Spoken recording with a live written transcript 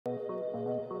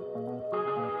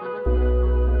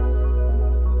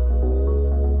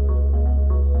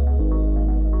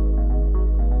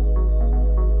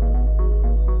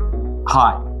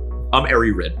I'm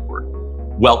Ari Redbord.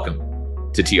 Welcome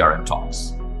to TRM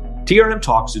Talks. TRM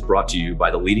Talks is brought to you by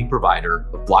the leading provider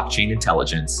of blockchain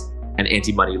intelligence and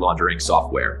anti-money laundering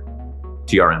software,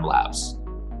 TRM Labs.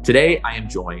 Today, I am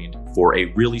joined for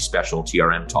a really special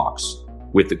TRM Talks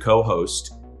with the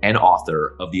co-host and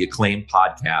author of the acclaimed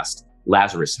podcast,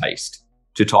 Lazarus Heist,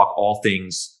 to talk all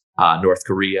things North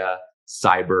Korea,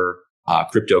 cyber,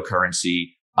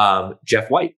 cryptocurrency. Geoff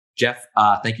White. Geoff,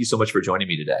 thank you so much for joining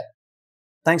me today.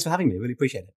 Thanks for having me. Really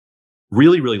appreciate it.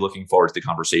 Really looking forward to the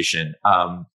conversation.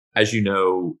 As you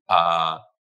know,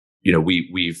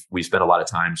 we've spent a lot of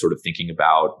time sort of thinking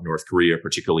about North Korea,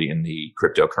 particularly in the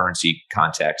cryptocurrency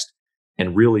context,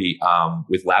 and really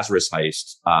with Lazarus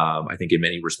Heist, I think in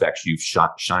many respects you've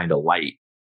shined a light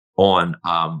on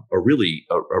a really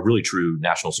true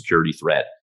national security threat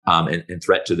and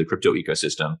threat to the crypto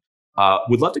ecosystem.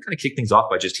 Would love to kind of kick things off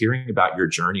by just hearing about your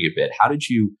journey a bit. How did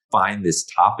you find this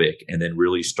topic and then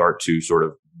really start to sort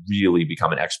of really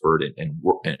become an expert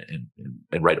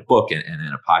and write a book and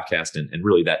a podcast and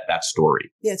really that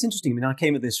story? Yeah, it's interesting. I mean, I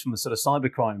came at this from a sort of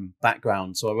cybercrime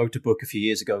background. So I wrote a book a few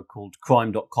years ago called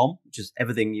crime.com, which is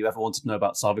everything you ever wanted to know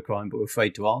about cybercrime but were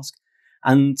afraid to ask.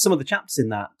 And some of the chapters in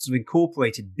that sort of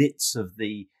incorporated bits of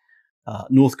the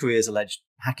North Korea's alleged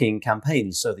hacking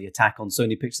campaigns. So the attack on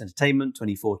Sony Pictures Entertainment,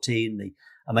 2014, the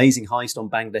amazing heist on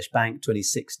Bangladesh Bank,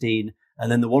 2016,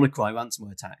 and then the WannaCry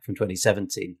ransomware attack from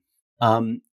 2017.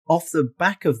 Off the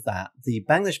back of that, the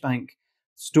Bangladesh Bank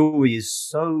story is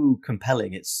so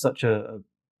compelling. It's such a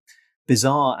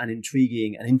bizarre and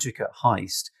intriguing and intricate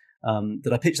heist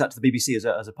that I pitched that to the BBC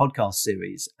as a podcast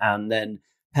series, and then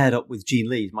paired up with Jean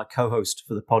Lee, my co-host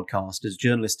for the podcast. As a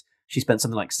journalist, she spent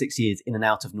something like 6 years in and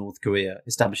out of North Korea,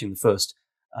 establishing the first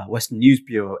Western news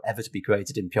bureau ever to be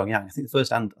created in Pyongyang. I think the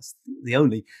first and the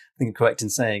only, I think I'm correct in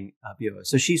saying, bureau.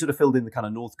 So she sort of filled in the kind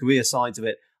of North Korea sides of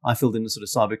it. I filled in the sort of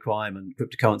cybercrime and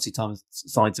cryptocurrency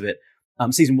sides of it.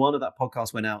 Season 1 of that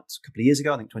podcast went out a couple of years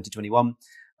ago, I think 2021.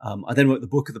 I then wrote the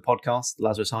book of the podcast,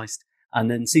 Lazarus Heist. And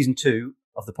then season 2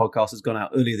 of the podcast has gone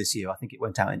out earlier this year. I think it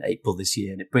went out in April this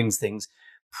year, and it brings things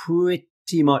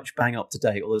pretty much bang up to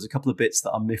date, although there's a couple of bits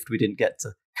that are miffed we didn't get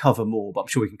to cover more, but I'm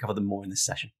sure we can cover them more in this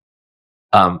session.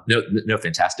 No,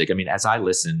 fantastic. I mean, as I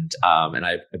listened, and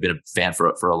I've been a fan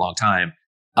for a long time,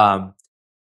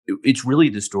 it's really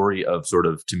the story of sort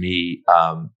of, to me,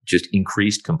 just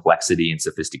increased complexity and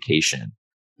sophistication.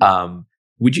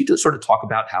 Would you just sort of talk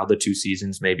about how the 2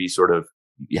 seasons maybe sort of,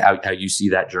 how you see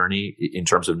that journey in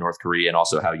terms of North Korea and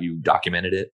also how you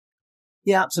documented it?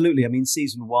 Yeah, absolutely. I mean,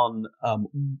 season 1,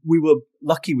 we were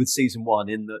lucky with season 1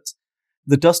 in that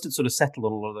the dust had sort of settled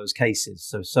on a lot of those cases.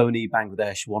 So Sony,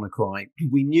 Bangladesh, WannaCry,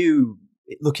 we knew,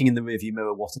 looking in the rearview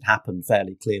mirror, what had happened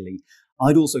fairly clearly.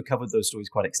 I'd also covered those stories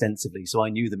quite extensively, so I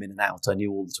knew them in and out. I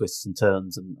knew all the twists and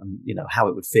turns and how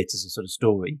it would fit as a sort of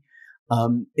story.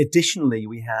 Additionally,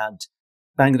 we had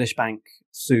Bangladesh Bank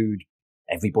sued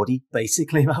everybody,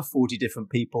 basically about 40 different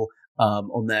people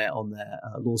on their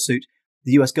lawsuit.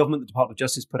 The US government, the Department of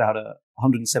Justice, put out a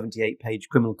 178-page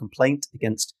criminal complaint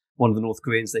against one of the North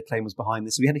Koreans they claim was behind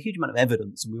this. So we had a huge amount of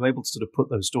evidence, and we were able to sort of put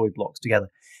those story blocks together.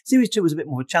 Series 2 was a bit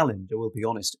more of a challenge, I will be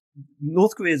honest.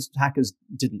 North Korea's hackers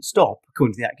didn't stop,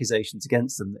 according to the accusations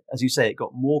against them. As you say, it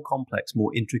got more complex,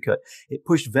 more intricate. It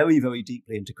pushed very, very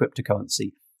deeply into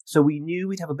cryptocurrency. So we knew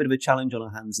we'd have a bit of a challenge on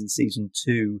our hands in season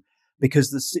 2,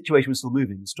 because the situation was still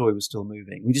moving, the story was still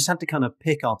moving. We just had to kind of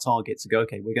pick our targets and go,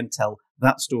 okay, we're going to tell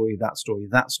that story,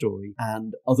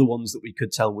 and other ones that we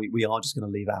could tell we are just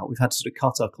going to leave out. We've had to sort of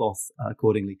cut our cloth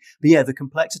accordingly. But yeah, the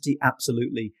complexity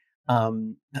absolutely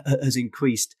has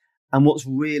increased. And what's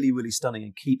really, really stunning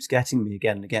and keeps getting me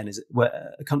again and again is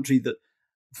where a country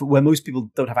where most people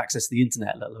don't have access to the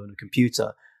internet, let alone a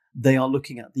computer, they are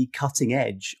looking at the cutting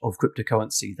edge of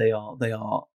cryptocurrency. They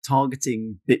are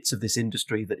targeting bits of this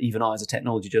industry that even I, as a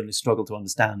technology journalist, struggle to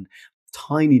understand.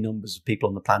 Tiny numbers of people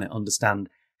on the planet understand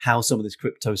how some of this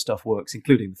crypto stuff works,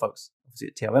 including the folks, obviously,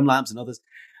 at TRM Labs and others.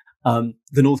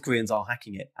 The North Koreans are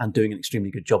hacking it and doing an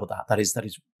extremely good job of that. That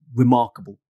is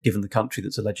remarkable, given the country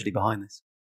that's allegedly behind this.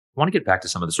 I want to get back to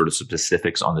some of the sort of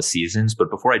specifics on the seasons, but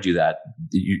before I do that,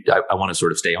 I want to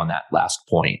sort of stay on that last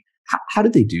point. How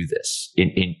did they do this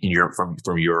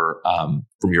from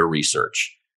your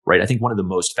research, right? I think one of the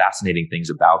most fascinating things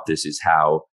about this is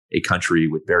how a country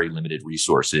with very limited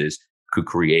resources could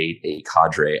create a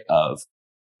cadre of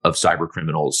cyber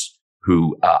criminals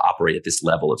who operate at this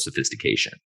level of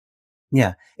sophistication.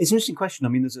 Yeah, it's an interesting question. I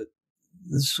mean,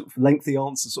 there's sort of lengthy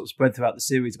answers sort of spread throughout the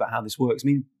series about how this works. I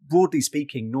mean, broadly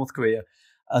speaking, North Korea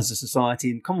as a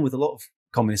society, in common with a lot of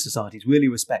communist societies, really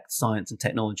respect science and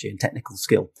technology and technical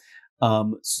skill.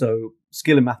 So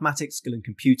skill in mathematics, skill in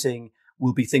computing,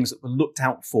 will be things that were looked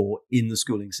out for in the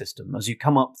schooling system. As you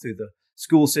come up through the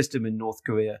school system in North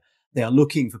Korea, they are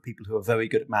looking for people who are very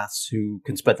good at maths, who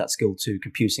can spread that skill to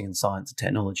computing and science and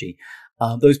technology.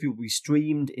 Those people will be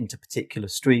streamed into particular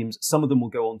streams. Some of them will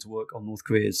go on to work on North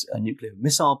Korea's nuclear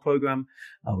missile program,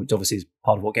 which obviously is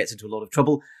part of what gets into a lot of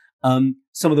trouble.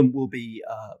 Some of them will be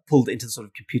pulled into the sort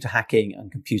of computer hacking and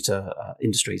computer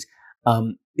industries.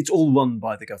 It's all run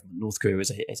by the government. North Korea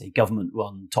is a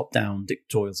government-run, top-down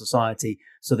dictatorial society,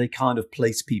 so they kind of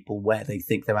place people where they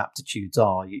think their aptitudes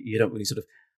are. You don't really sort of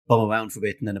bum around for a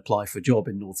bit and then apply for a job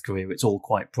in North Korea. It's all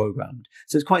quite programmed.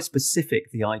 So it's quite specific,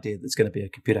 the idea that there's going to be a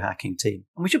computer hacking team.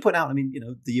 And we should point out, I mean,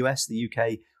 the US, the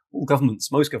UK,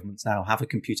 most governments now have a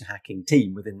computer hacking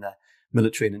team within their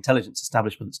military and intelligence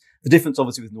establishments. The difference,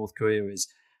 obviously, with North Korea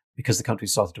is because the country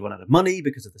started to run out of money,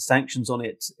 because of the sanctions on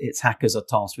it, its hackers are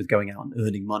tasked with going out and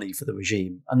earning money for the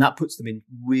regime. And that puts them in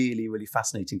really, really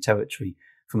fascinating territory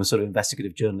from a sort of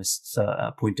investigative journalist's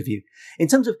point of view. In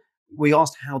terms of, we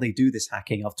asked how they do this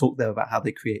hacking. I've talked there about how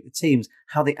they create the teams,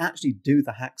 how they actually do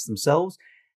the hacks themselves.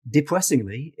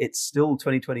 Depressingly, it's still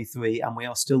 2023 and we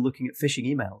are still looking at phishing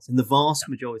emails. In the vast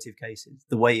majority of cases,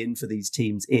 the way in for these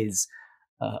teams is,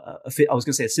 I was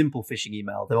going to say a simple phishing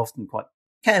email. They're often quite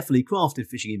carefully crafted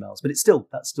phishing emails, but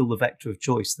that's still the vector of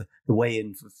choice, the way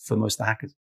in for most of the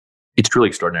hackers. It's truly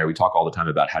extraordinary. We talk all the time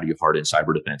about how do you harden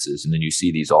cyber defenses, and then you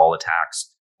see these all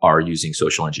attacks are using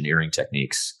social engineering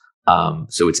techniques.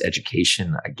 So it's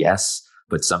education, I guess,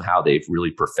 but somehow they've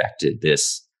really perfected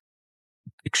this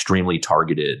extremely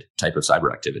targeted type of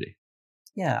cyber activity.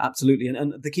 Yeah, absolutely.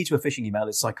 And the key to a phishing email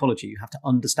is psychology. You have to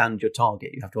understand your target.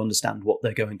 You have to understand what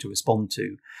they're going to respond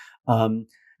to.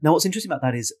 Now, what's interesting about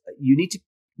that is you need to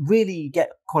really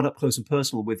get quite up close and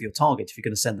personal with your target. If you're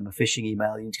going to send them a phishing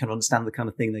email, you need to kind of understand the kind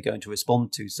of thing they're going to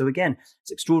respond to. So again,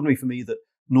 it's extraordinary for me that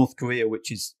North Korea,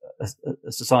 which is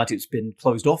a society that's been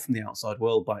closed off from the outside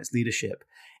world by its leadership,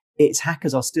 its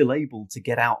hackers are still able to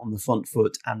get out on the front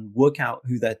foot and work out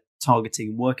who they're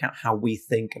targeting, work out how we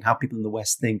think and how people in the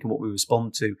West think and what we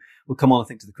respond to. We'll come on, I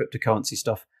think, to the cryptocurrency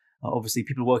stuff. Obviously,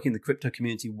 people working in the crypto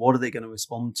community, what are they going to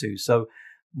respond to? So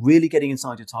really getting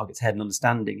inside your target's head and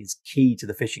understanding is key to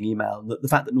the phishing email. The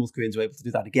fact that North Koreans are able to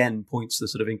do that, again, points to the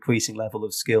sort of increasing level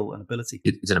of skill and ability.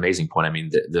 It's an amazing point. I mean,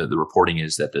 the reporting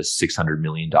is that the $600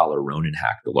 million Ronin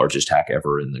hack, the largest hack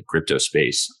ever in the crypto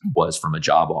space, was from a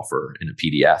job offer in a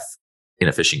PDF in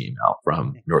a phishing email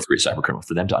from North Korea cybercriminals,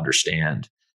 for them to understand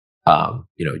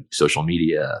social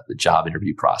media, the job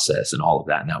interview process, and all of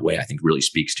that in that way, I think really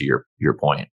speaks to your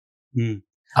point. Really,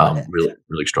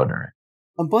 really extraordinary.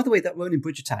 And by the way, that Ronin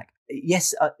Bridge attack,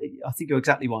 yes, I think you're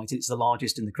exactly right. It's the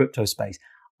largest in the crypto space.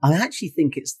 I actually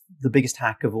think it's the biggest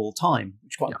hack of all time,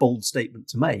 which is quite a bold statement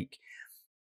to make.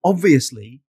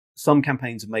 Obviously, some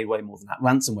campaigns have made way more than that.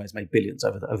 Ransomware has made billions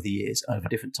over the years, over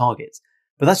different targets.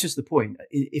 But that's just the point.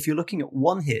 If you're looking at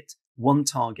one hit, one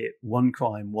target, one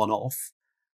crime, one off,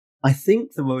 I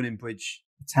think the Ronin Bridge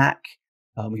attack,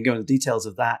 we can go into the details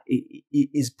of that, it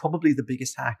is probably the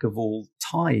biggest hack of all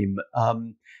time.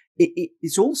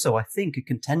 It's also, I think, a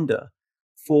contender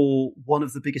for one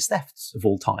of the biggest thefts of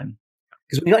all time.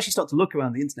 Because when you actually start to look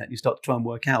around the internet, you start to try and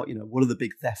work out, what are the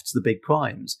big thefts, the big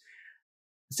crimes.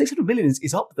 600 million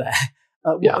is up there.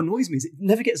 What annoys me is it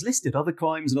never gets listed. Other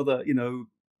crimes and other,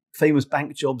 famous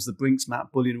bank jobs, the Brinks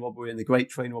Map bullion robbery and the Great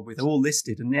Train robbery, they're all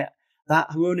listed. And yet that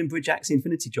Ronin Bridge Axie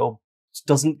Infinity job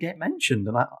doesn't get mentioned.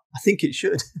 And I think it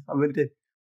should. I really do.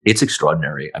 It's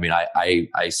extraordinary. I mean,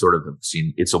 I sort of have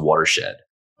seen it's a watershed.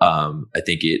 I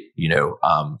think it,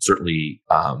 certainly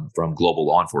from global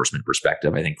law enforcement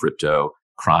perspective, I think crypto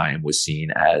crime was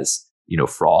seen as,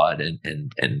 fraud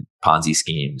and Ponzi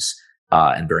schemes,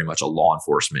 and very much a law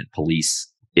enforcement police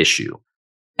issue.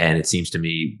 And it seems to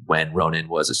me when Ronin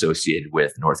was associated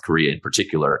with North Korea in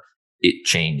particular, it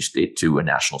changed it to a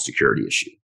national security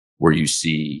issue where you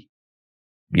see,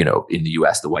 in the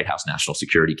US, the White House National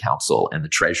Security Council and the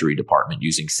Treasury Department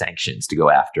using sanctions to go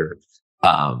after,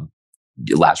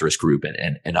 Lazarus Group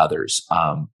and others,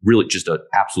 really just an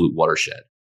absolute watershed.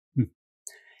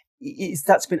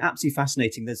 That's been absolutely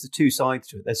fascinating. There's the two sides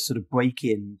to it. There's a sort of break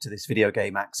in to this video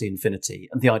game Axie Infinity,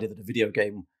 and the idea that a video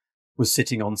game was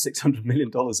sitting on $600 million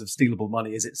of stealable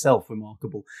money is itself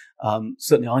remarkable.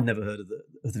 Certainly I'd never heard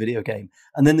of the video game.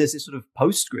 And then there's this sort of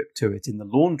postscript to it in the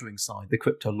laundering side, the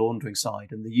crypto laundering side,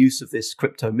 and the use of this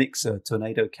crypto mixer,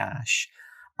 Tornado Cash.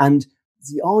 And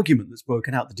the argument that's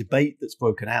broken out, the debate that's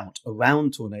broken out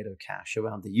around Tornado Cash,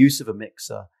 around the use of a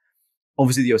mixer.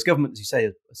 Obviously, the US government, as you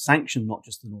say, sanctioned not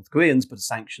just the North Koreans, but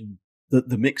sanctioned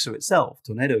the mixer itself,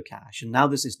 Tornado Cash. And now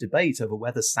there's this debate over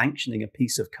whether sanctioning a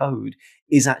piece of code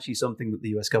is actually something that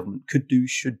the US government could do,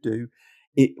 should do.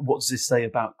 what does this say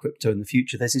about crypto in the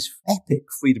future? There's this epic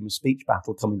freedom of speech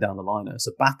battle coming down the line. It's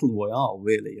a battle royale,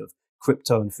 really, of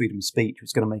crypto and freedom of speech, which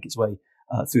is going to make its way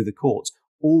through the courts,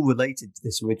 all related to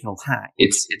this original hack.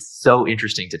 It's so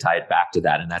interesting to tie it back to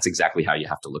that. And that's exactly how you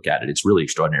have to look at it. It's really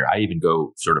extraordinary. I even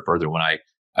go sort of further when I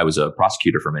was a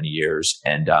prosecutor for many years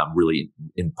and really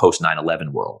in post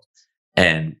 9/11 world.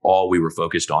 And all we were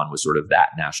focused on was sort of that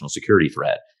national security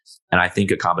threat. And I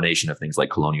think a combination of things like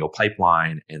Colonial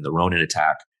Pipeline and the Ronin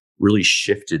attack really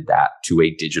shifted that to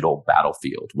a digital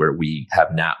battlefield where we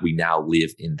now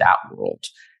live in that world.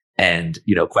 And,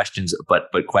 questions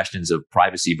of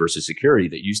privacy versus security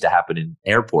that used to happen in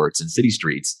airports and city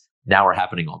streets now are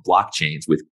happening on blockchains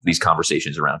with these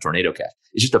conversations around Tornado Cash.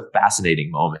 It's just a fascinating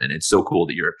moment. And it's so cool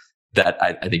that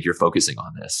I think you're focusing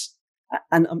on this.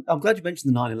 And I'm glad you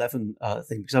mentioned the 9/11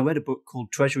 thing, because I read a book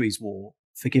called Treasury's War.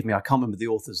 Forgive me, I can't remember the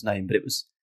author's name, but it was,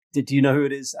 do you know who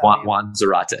it is? Juan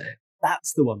Zarate.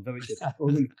 That's the one. Very good.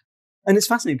 And it's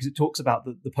fascinating because it talks about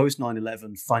the post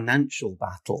 9/11 financial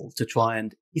battle to try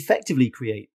and effectively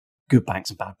create good banks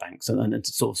and bad banks and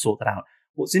to sort of sort that out.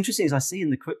 What's interesting is I see in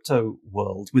the crypto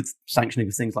world, with sanctioning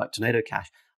of things like Tornado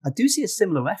Cash, I do see a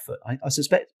similar effort. I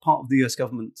suspect part of the US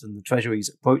government and the Treasury's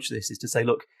approach to this is to say,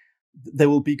 look, there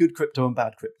will be good crypto and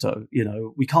bad crypto.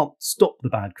 We can't stop the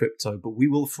bad crypto, but we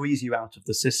will freeze you out of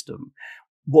the system.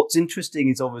 What's interesting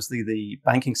is obviously the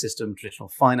banking system, traditional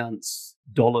finance,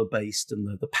 dollar-based, and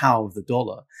the power of the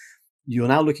dollar. You're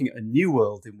now looking at a new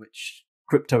world in which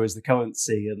crypto is the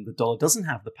currency and the dollar doesn't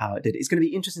have the power it did. It's going to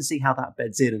be interesting to see how that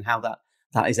beds in and how that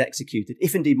is executed,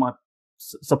 if indeed my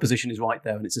supposition is right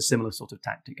there and it's a similar sort of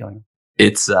tactic going on.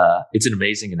 It's an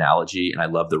amazing analogy, and I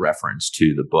love the reference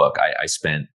to the book. I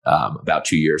spent about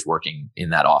 2 years working in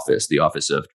that office, the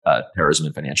Office of Terrorism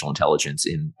and Financial Intelligence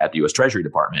at the U.S. Treasury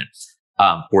Department,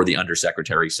 for the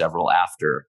undersecretary several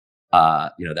after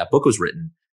that book was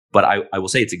written. But I will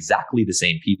say it's exactly the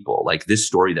same people. Like this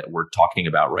story that we're talking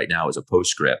about right now is a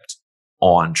postscript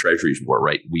on Treasury's War,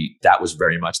 right? That was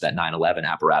very much that 9/11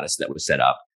 apparatus that was set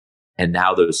up, and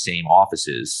now those same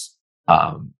offices.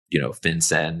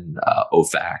 FinCEN,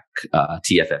 OFAC,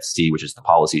 TFFC, which is the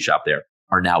policy shop there,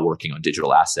 are now working on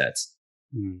digital assets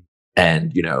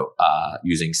and,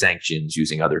 using sanctions,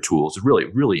 using other tools. A really,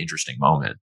 really interesting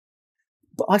moment.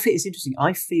 But I think it's interesting.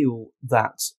 I feel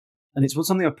that, and it's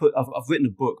something I've written a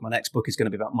book. My next book is going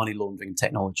to be about money laundering and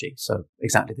technology. So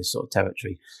exactly this sort of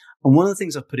territory. And one of the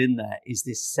things I've put in there is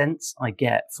this sense I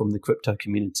get from the crypto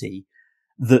community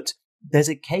that there's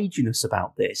a caginess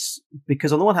about this,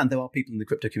 because on the one hand, there are people in the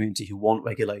crypto community who want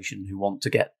regulation, who want to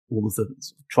get all of the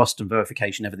trust and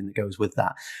verification, everything that goes with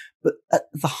that. But at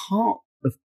the heart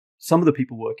of some of the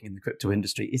people working in the crypto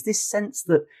industry is this sense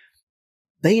that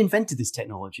they invented this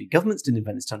technology. Governments didn't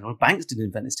invent this technology. Banks didn't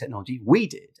invent this technology. We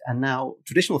did. And now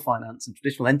traditional finance and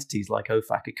traditional entities like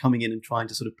OFAC are coming in and trying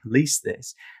to sort of police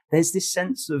this. There's this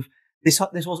sense of this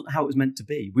wasn't how it was meant to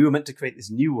be. We were meant to create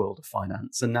this new world of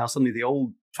finance. And now suddenly the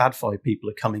old TradFi people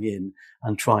are coming in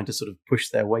and trying to sort of push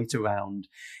their weight around.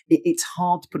 It's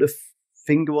hard to put a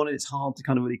finger on it. It's hard to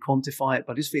kind of really quantify it.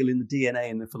 But I just feel in the DNA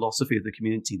and the philosophy of the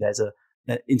community,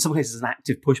 in some cases, an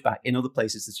active pushback. In other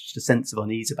places, there's just a sense of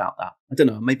unease about that. I don't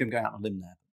know. Maybe I'm going out on a limb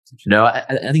there. No, I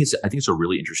think it's a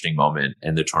really interesting moment,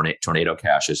 and the Tornado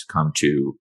Cash has come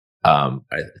to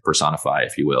personify,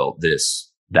 if you will,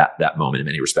 that moment in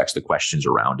many respects, the questions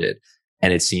around it.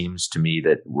 And it seems to me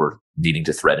that we're needing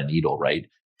to thread a needle, right,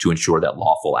 to ensure that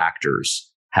lawful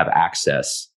actors have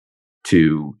access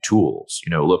to tools.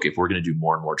 Look, if we're going to do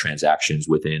more and more transactions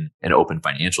within an open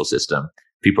financial system,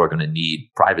 people are going to need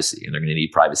privacy, and they're going to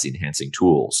need privacy enhancing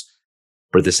tools.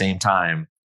 But at the same time,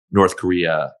 North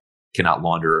Korea cannot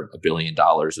launder $1 billion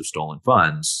of stolen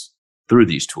funds through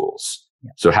these tools.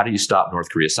 Yeah. So how do you stop North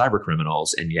Korea's cybercriminals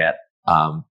and yet,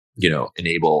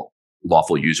 enable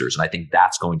lawful users? And I think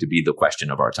that's going to be the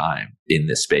question of our time in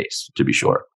this space, to be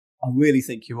sure. I really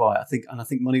think you're right. I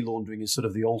think money laundering is sort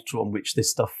of the altar on which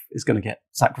this stuff is going to get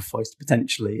sacrificed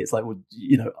potentially. It's like,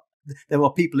 there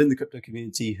are people in the crypto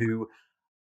community who,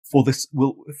 for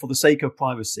the sake of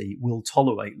privacy, will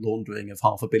tolerate laundering of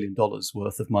 $500 million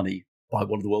worth of money by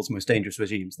one of the world's most dangerous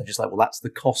regimes. They're just like, well, that's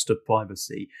the cost of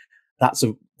privacy. That's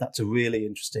a really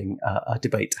interesting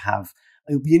debate to have.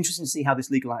 It'll be interesting to see how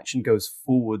this legal action goes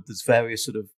forward. There's various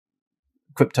sort of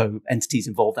crypto entities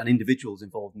involved and individuals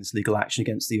involved in this legal action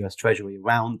against the US Treasury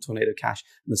around Tornado Cash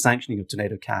and the sanctioning of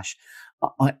Tornado Cash.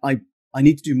 I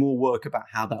need to do more work about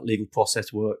how that legal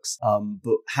process works.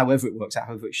 But however it works out,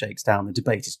 however it shakes down, the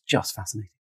debate is just fascinating.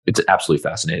 It's absolutely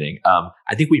fascinating.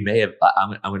 I think we may have.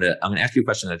 I'm gonna ask you a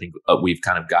question that I think we've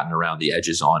kind of gotten around the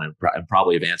edges on, and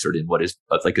probably have answered in what is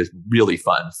like a really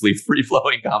fun, free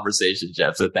flowing conversation,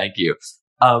 Geoff. So thank you.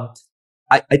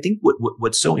 I think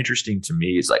what's so interesting to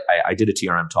me is like I did a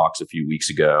TRM talks a few weeks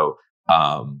ago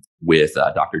with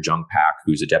Dr. Jung,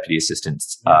 who's a deputy assistant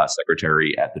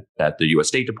secretary at the U.S.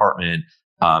 State Department,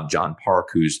 John Park,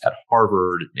 who's at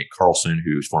Harvard, Nick Carlsen,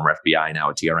 who's former FBI, now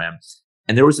at TRM.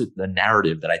 And there was a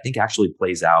narrative that I think actually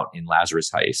plays out in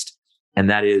Lazarus Heist. And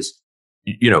that is,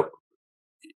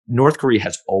 North Korea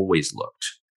has always looked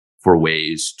for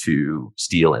ways to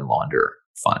steal and launder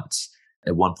funds.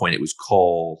 At one point, it was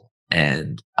coal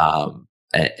and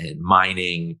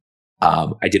mining.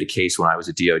 I did a case when I was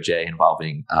at DOJ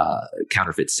involving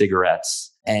counterfeit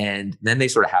cigarettes. And then they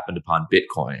sort of happened upon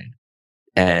Bitcoin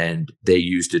and they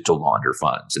used it to launder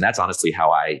funds. And that's honestly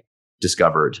how I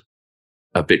discovered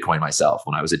Bitcoin myself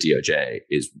when I was at DOJ,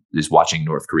 is watching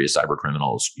North Korea's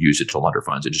cybercriminals use it to launder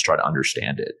funds and just try to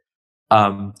understand it.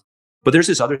 But there's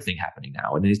this other thing happening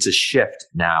now, and it's a shift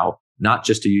now, not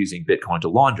just to using Bitcoin to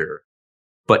launder,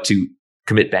 but to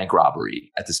commit bank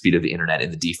robbery at the speed of the internet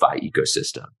in the DeFi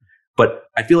ecosystem. But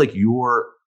I feel like your,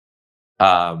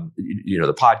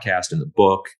 the podcast and the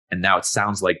book, and now it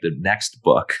sounds like the next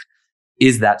book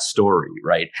is that story,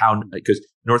 right? Because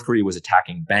North Korea was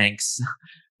attacking banks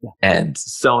and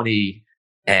Sony,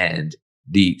 and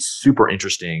the super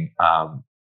interesting kind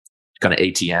of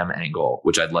ATM angle,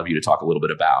 which I'd love you to talk a little bit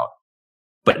about.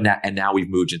 But now we've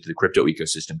moved into the crypto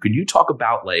ecosystem. Could you talk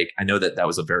about, like, I know that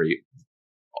was a very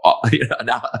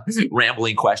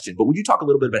rambling question, but would you talk a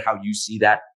little bit about how you see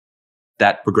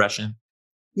that progression?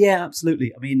 Yeah,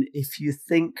 absolutely. I mean, if you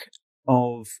think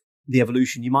of the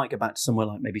evolution, you might go back to somewhere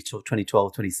like maybe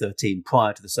 2012, 2013,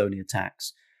 prior to the Sony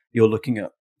attacks. You're looking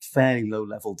at fairly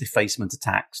low-level defacement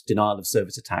attacks, denial of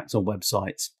service attacks on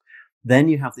websites. Then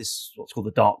you have this, what's called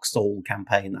the Dark Soul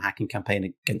campaign, the hacking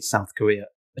campaign against South Korea,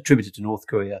 attributed to North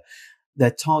Korea.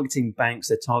 They're targeting banks,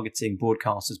 they're targeting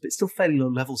broadcasters, but it's still fairly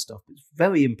low-level stuff. It's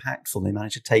very impactful. They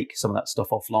managed to take some of that stuff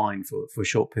offline for a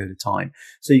short period of time.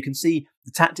 So you can see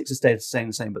the tactics are staying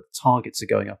the same, but the targets are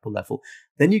going up a level.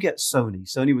 Then you get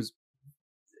Sony. Sony was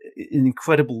an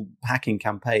incredible hacking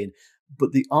campaign,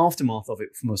 but the aftermath of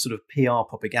it from a sort of PR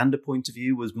propaganda point of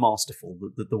view was masterful.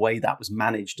 The way that was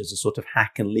managed as a sort of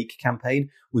hack and leak campaign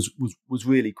was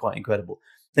really quite incredible.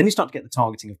 Then you start to get the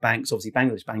targeting of banks. Obviously,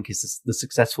 Bangladesh Bank is the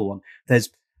successful one. There's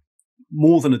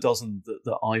more than a dozen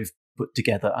that I've put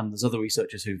together, and there's other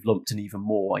researchers who've lumped in even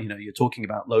more. You're talking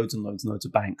about loads and loads and loads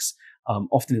of banks,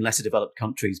 often in lesser developed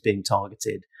countries, being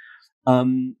targeted.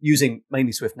 Using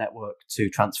mainly Swift network to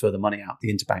transfer the money out,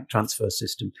 the interbank transfer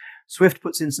system. Swift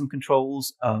puts in some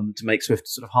controls to make Swift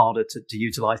sort of harder to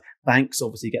utilize. Banks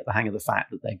obviously get the hang of the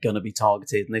fact that they're going to be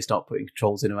targeted, and they start putting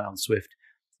controls in around Swift.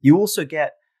 You also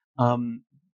get,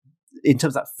 in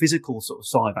terms of that physical sort of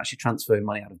side of actually transferring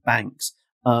money out of banks,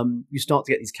 you start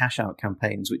to get these cash out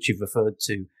campaigns, which you've referred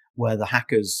to, where the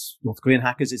hackers, North Korean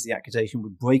hackers is the accusation,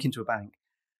 would break into a bank,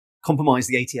 compromise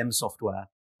the ATM software,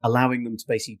 allowing them to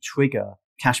basically trigger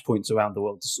cash points around the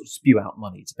world to sort of spew out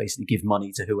money, to basically give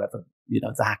money to whoever,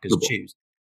 the hackers choose.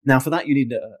 Now, for that, you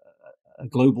need a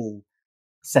global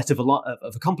set of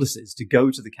accomplices to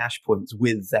go to the cash points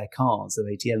with their cards, their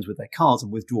ATMs with their cards,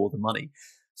 and withdraw the money.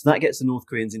 So that gets the North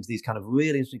Koreans into these kind of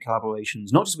really interesting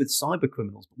collaborations, not just with cyber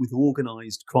criminals, but with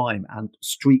organized crime and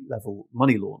street level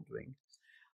money laundering.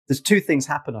 There's two things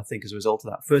happen, I think, as a result of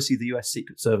that. Firstly, the US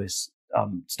Secret Service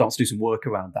starts to do some work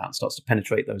around that, starts to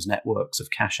penetrate those networks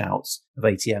of cash outs, of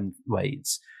ATM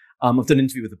raids. I've done an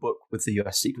interview with the book with the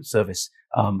US Secret Service,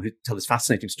 who tell this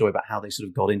fascinating story about how they sort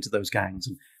of got into those gangs,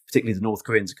 and particularly the North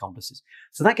Koreans' accomplices.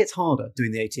 So that gets harder,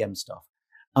 doing the ATM stuff.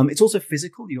 It's also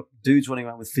physical. You've got dudes running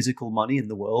around with physical money in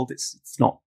the world. It's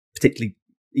not particularly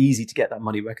easy to get that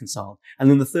money reconciled. And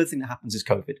then the third thing that happens is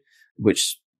COVID,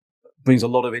 which brings a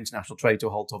lot of international trade to a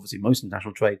halt, obviously most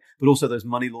international trade, but also those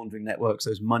money laundering networks,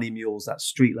 those money mules, that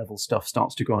street level stuff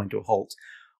starts to grind to a halt.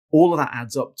 All of that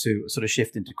adds up to a sort of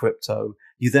shift into crypto.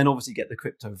 You then obviously get the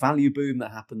crypto value boom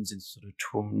that happens in sort of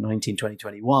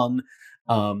 2021.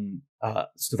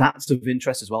 So that's of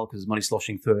interest as well, because there's money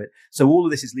sloshing through it. So all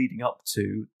of this is leading up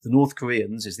to the North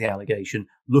Koreans, is the allegation,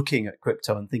 looking at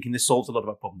crypto and thinking this solves a lot of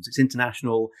our problems. It's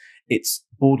international, it's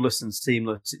borderless and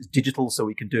seamless, it's digital, so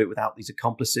we can do it without these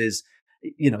accomplices.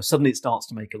 Suddenly it starts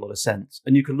to make a lot of sense.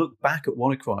 And you can look back at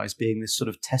WannaCry as being this sort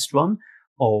of test run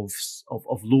of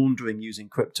laundering using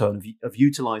crypto and of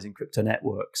utilizing crypto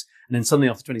networks. And then suddenly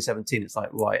after 2017, it's like,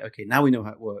 right, okay, now we know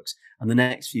how it works. And the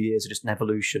next few years are just an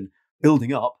evolution,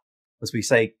 building up, as we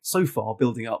say so far,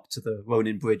 building up to the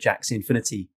Ronin Bridge Axie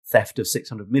Infinity theft of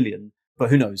 600 million, But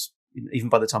who knows? Even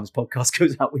by the time this podcast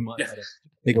goes out, we might have a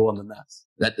bigger one than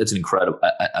that. That's an incredible.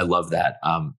 I love that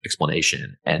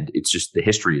explanation, and it's just the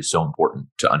history is so important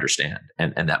to understand,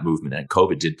 and that movement. And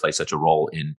COVID did play such a role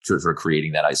in sort of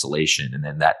creating that isolation, and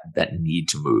then that need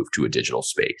to move to a digital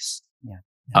space.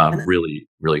 Really,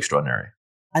 really extraordinary.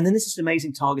 And then this is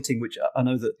amazing targeting, which I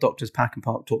know that Doctors Pack and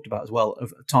Park talked about as well,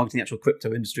 of targeting the actual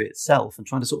crypto industry itself and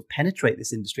trying to sort of penetrate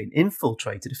this industry and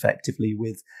infiltrate it effectively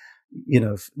with,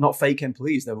 not fake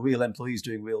employees. They're real employees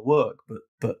doing real work,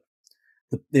 but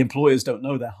the employers don't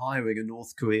know they're hiring a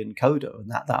North Korean coder. And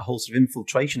that whole sort of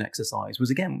infiltration exercise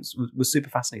was super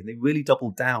fascinating. They really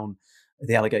doubled down.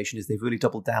 The allegation is they've really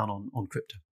doubled down on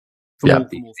crypto.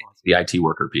 The IT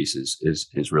worker piece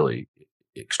is really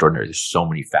extraordinary. There's so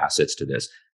many facets to this.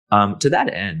 To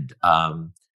that end,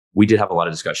 we did have a lot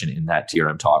of discussion in that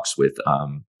TRM talks with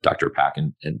Dr. Pack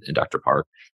and Dr. Park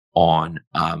on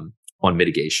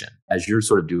mitigation. As you're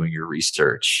sort of doing your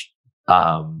research,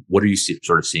 what are you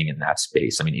sort of seeing in that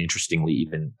space? I mean, interestingly,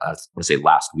 even I want to say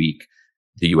last week,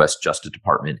 the U.S. Justice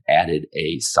Department added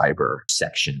a cyber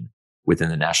section within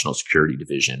the National Security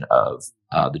Division of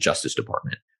the Justice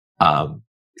Department,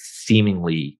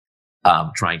 seemingly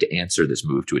trying to answer this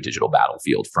move to a digital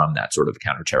battlefield from that sort of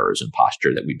counterterrorism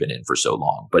posture that we've been in for so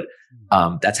long. But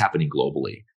that's happening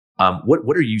globally.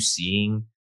 What are you seeing?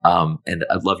 And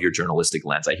I love your journalistic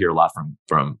lens. I hear a lot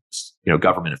from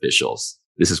government officials.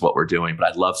 This is what we're doing, but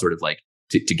I'd love sort of like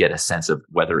to get a sense of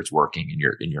whether it's working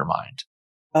in your mind.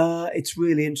 It's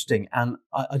really interesting, and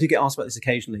I do get asked about this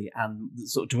occasionally. And the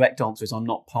sort of direct answer is I'm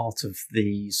not part of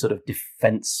the sort of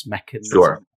defense mechanism.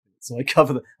 Sure. So I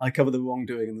cover the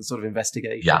wrongdoing and the sort of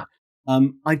investigation. Yeah.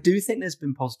 I do think there's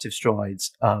been positive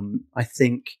strides. I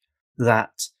think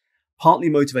that partly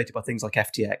motivated by things like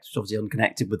FTX, which is obviously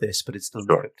unconnected with this, but it's still in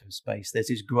the crypto space. There's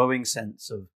this growing sense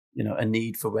of a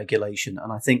need for regulation,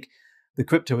 and I think the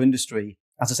crypto industry,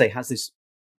 as I say, has this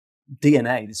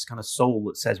DNA, this kind of soul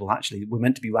that says, well, actually, we're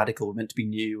meant to be radical, we're meant to be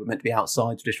new, we're meant to be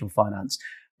outside traditional finance,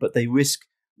 but they risk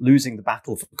losing the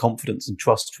battle for confidence and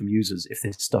trust from users if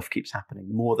this stuff keeps happening.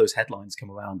 The more those headlines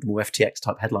come around, the more FTX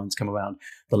type headlines come around,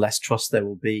 the less trust there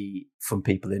will be from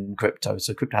people in crypto.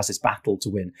 So crypto has this battle to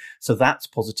win. So that's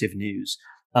positive news.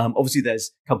 Obviously,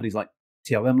 there's companies like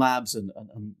TRM Labs and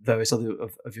various other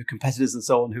of your competitors and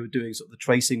so on who are doing sort of the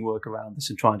tracing work around this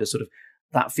and trying to sort of,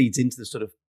 that feeds into the sort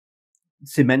of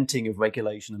cementing of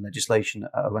regulation and legislation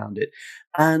around it.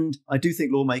 And I do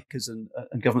think lawmakers and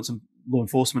governments and law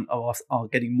enforcement are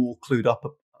getting more clued up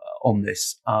on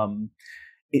this.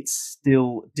 It's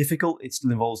still difficult. It still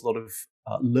involves a lot of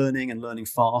learning and learning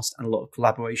fast and a lot of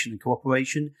collaboration and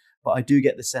cooperation. But I do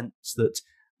get the sense that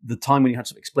the time when you had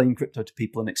to explain crypto to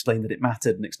people and explain that it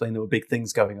mattered and explain there were big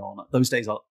things going on, those days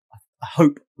are, I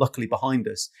hope, luckily behind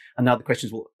us. And now the question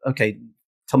is, well, okay,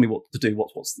 tell me what to do.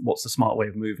 What's the smart way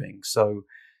of moving? So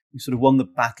you sort of won the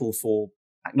battle for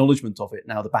acknowledgement of it.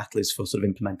 Now the battle is for sort of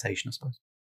implementation, I suppose.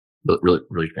 Really,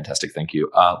 really fantastic. Thank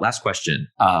you. Last question.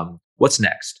 What's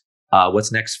next?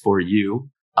 What's next for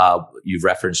you? You've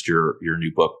referenced your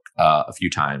new book a few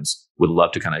times. Would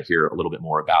love to kind of hear a little bit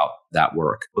more about that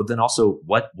work. But then also,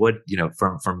 what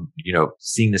from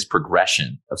seeing this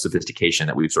progression of sophistication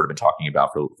that we've sort of been talking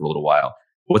about for a little while.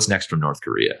 What's next from North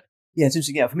Korea? Yeah, it's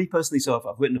interesting. Yeah, for me personally, so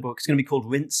I've written a book. It's going to be called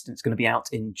Rinsed, and it's going to be out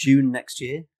in June next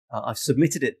year. I've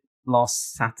submitted it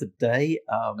last Saturday.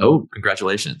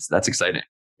 Congratulations! That's exciting.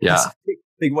 Yeah, that's a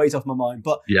big weight off my mind.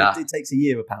 But yeah, it takes a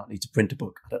year apparently to print a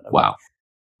book. I don't know. Wow.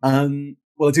 Why.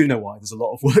 Well, I do know why. There's a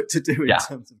lot of work to do in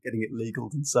terms of getting it legal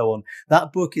and so on.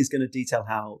 That book is going to detail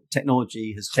how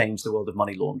technology has changed the world of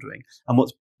money laundering. And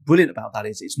what's brilliant about that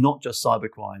is it's not just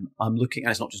cybercrime. I'm looking,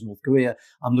 and it's not just North Korea.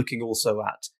 I'm looking also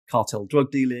at cartel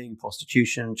drug dealing,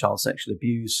 prostitution, child sexual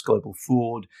abuse, global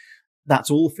fraud.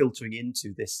 That's all filtering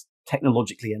into this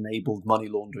technologically enabled money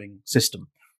laundering system.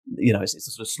 It's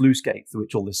a sort of sluice gate through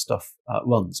which all this stuff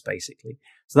runs, basically.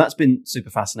 So that's been super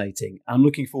fascinating. I'm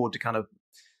looking forward to kind of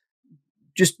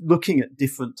just looking at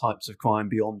different types of crime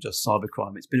beyond just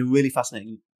cybercrime. It's been a really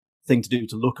fascinating thing to do,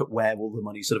 to look at where all the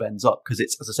money sort of ends up, because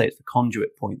it's, as I say, it's the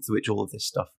conduit point through which all of this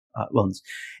stuff runs.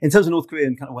 In terms of North Korea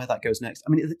and kind of where that goes next,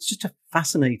 I mean, it's just a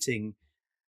fascinating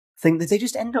thing that they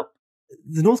just end up,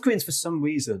 the North Koreans for some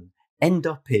reason end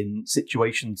up in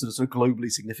situations that are sort of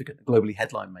globally significant, globally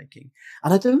headline making.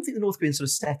 And I don't think the North Koreans sort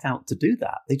of set out to do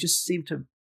that. They just seem to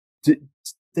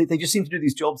they just seem to do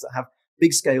these jobs that have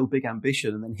big scale, big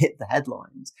ambition, and then hit the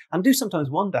headlines. And I do sometimes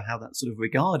wonder how that's sort of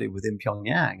regarded within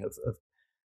Pyongyang of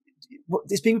what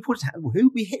it's being reported.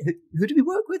 Who do we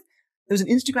work with? there was an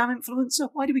Instagram influencer.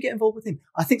 Why did we get involved with him?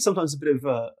 I think sometimes a bit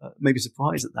of maybe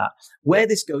surprise at that. Where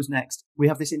this goes next, we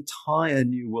have this entire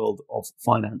new world of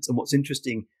finance. And what's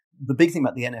interesting, the big thing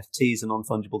about the NFTs and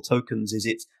non-fungible tokens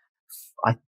is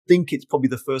I think it's probably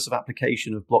the first of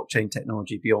application of blockchain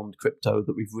technology beyond crypto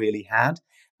that we've really had.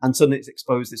 And suddenly it's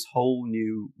exposed this whole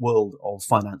new world of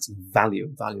finance and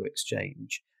value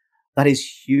exchange. That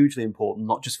is hugely important,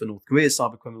 not just for North Korea's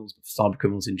cybercriminals, but for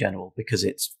cybercriminals in general, because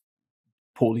it's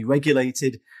poorly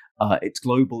regulated, it's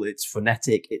global, it's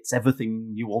frenetic, it's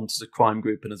everything you want as a crime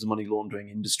group and as a money laundering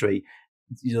industry.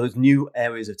 Those new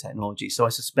areas of technology. So I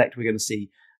suspect we're going to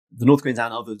see the North Koreans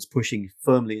and others pushing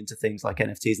firmly into things like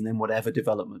NFTs, and then whatever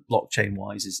development blockchain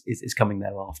wise is coming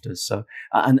thereafter. So,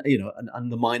 and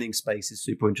the mining space is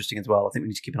super interesting as well. I think we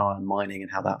need to keep an eye on mining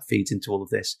and how that feeds into all of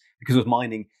this, because with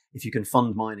mining, if you can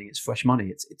fund mining, it's fresh money.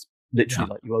 It's literally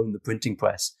like you own the printing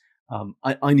press.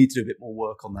 I need to do a bit more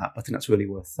work on that, but I think that's really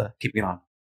worth keeping an eye on.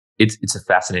 It's a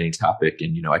fascinating topic.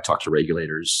 And, I talk to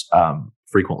regulators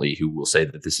frequently who will say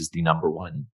that this is the number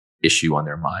one issue on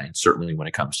their mind, certainly when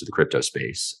it comes to the crypto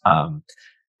space.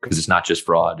 Because it's not just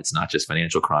fraud, it's not just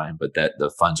financial crime, but that the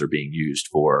funds are being used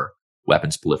for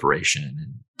weapons proliferation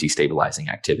and destabilizing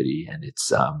activity. And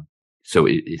it's so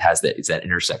it has it's that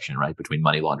intersection, right, between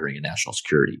money laundering and national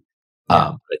security.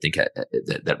 I think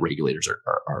that regulators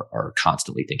are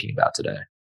constantly thinking about today.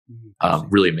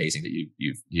 Really amazing that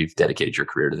you've dedicated your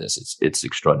career to this. It's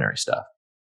extraordinary stuff.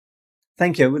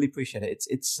 Thank you. I really appreciate it.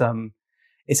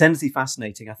 It's endlessly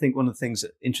fascinating. I think one of the things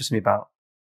that interests me about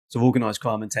sort of organized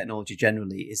crime and technology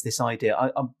generally is this idea.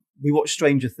 We watch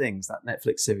Stranger Things, that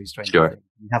Netflix series, Stranger Things.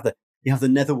 You have the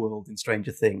netherworld in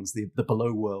Stranger Things, the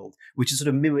below world, which is sort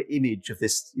of mirror image of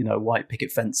this, white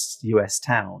picket fence US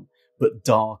town, but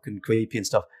dark and creepy and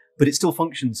stuff. But it still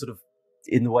functions sort of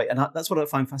in the way, and that's what I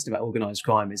find fascinating about organized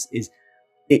crime is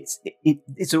it's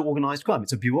an organized crime.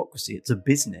 It's a bureaucracy. It's a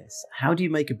business. How do you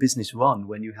make a business run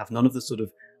when you have none of the sort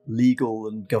of legal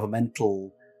and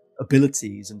governmental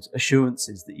abilities and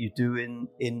assurances that you do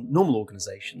in normal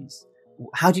organizations?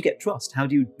 How do you get trust? How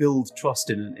do you build trust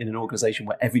in an organization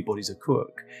where everybody's a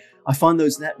crook? I find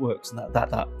those networks and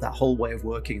that whole way of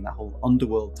working and that whole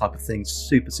underworld type of thing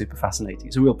super, super fascinating.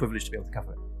 It's a real privilege to be able to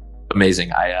cover it.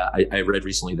 Amazing. I read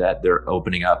recently that they're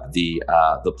opening up the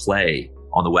play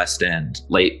on the West End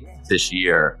late this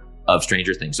year of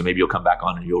Stranger Things. So maybe you'll come back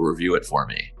on and you'll review it for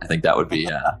me. I think that would be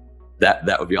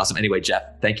that would be awesome. Anyway, Geoff,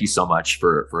 thank you so much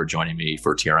for joining me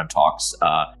for TRM Talks.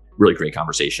 Really great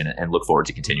conversation, and look forward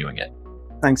to continuing it.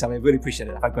 Thanks, Ali. I really appreciate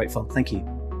it. I've had great fun. Thank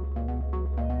you.